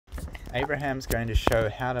Abraham's going to show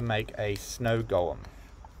how to make a snow golem.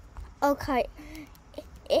 Okay,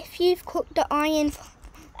 if you've cooked the iron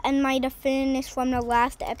and made a furnace from the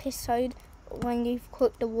last episode when you've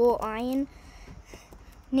cooked the raw iron,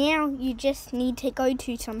 now you just need to go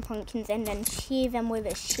to some pumpkins and then shear them with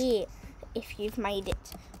a shear if you've made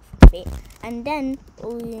it fit. And then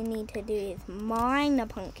all you need to do is mine the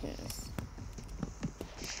pumpkins.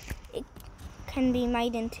 It can be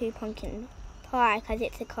made into pumpkin pie because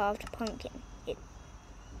it's a carved pumpkin.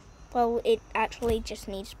 It actually just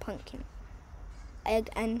needs pumpkin, egg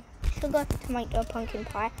and sugar to make a pumpkin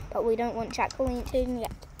pie, but we don't want jack-o'-lantern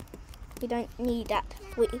yet. We don't need that.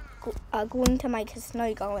 We are going to make a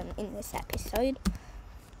snow golem in this episode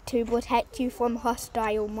to protect you from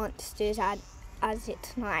hostile monsters as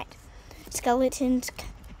it's night. Skeletons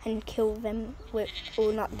can kill them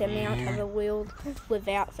or knock them out of the world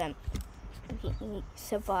without them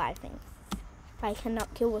surviving. They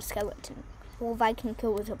cannot kill a skeleton. All they can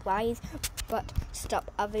kill is a blaze, but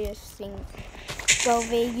stop other things. Well,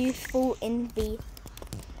 they're useful in the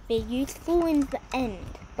end,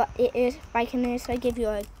 but they can also give you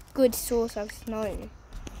a good source of snow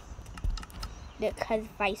because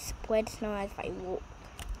they spread snow as they walk.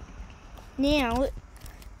 Now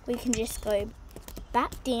we can just go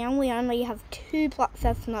back down. We only have 2 blocks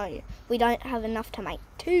of snow. We don't have enough to make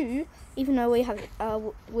 2, even though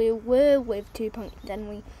we were with 2 pumpkins and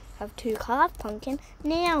we have 2 carved pumpkin.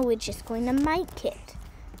 Now we're just going to make it.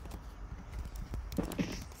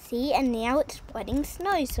 See, and now it's spreading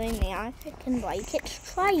snow, so now it can break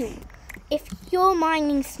its trail. If you're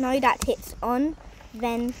mining snow that it's on,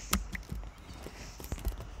 then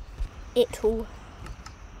if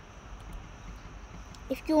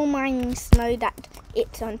you're mining snow that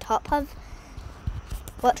it's on top of,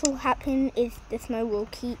 what will happen is the snow will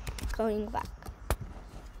keep going back.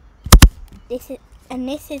 This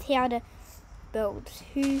is how to build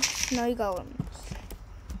 2 snow golems.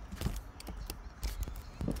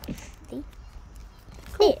 See?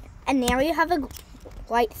 Cool. There. And now you have a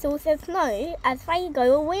great source of snow as they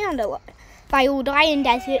go around a lot. They will die in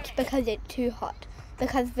deserts because it's too hot.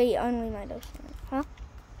 Because they only made of snow. Huh?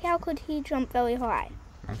 How could he jump very high?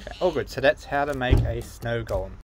 Okay, all good. So that's how to make a snow golem.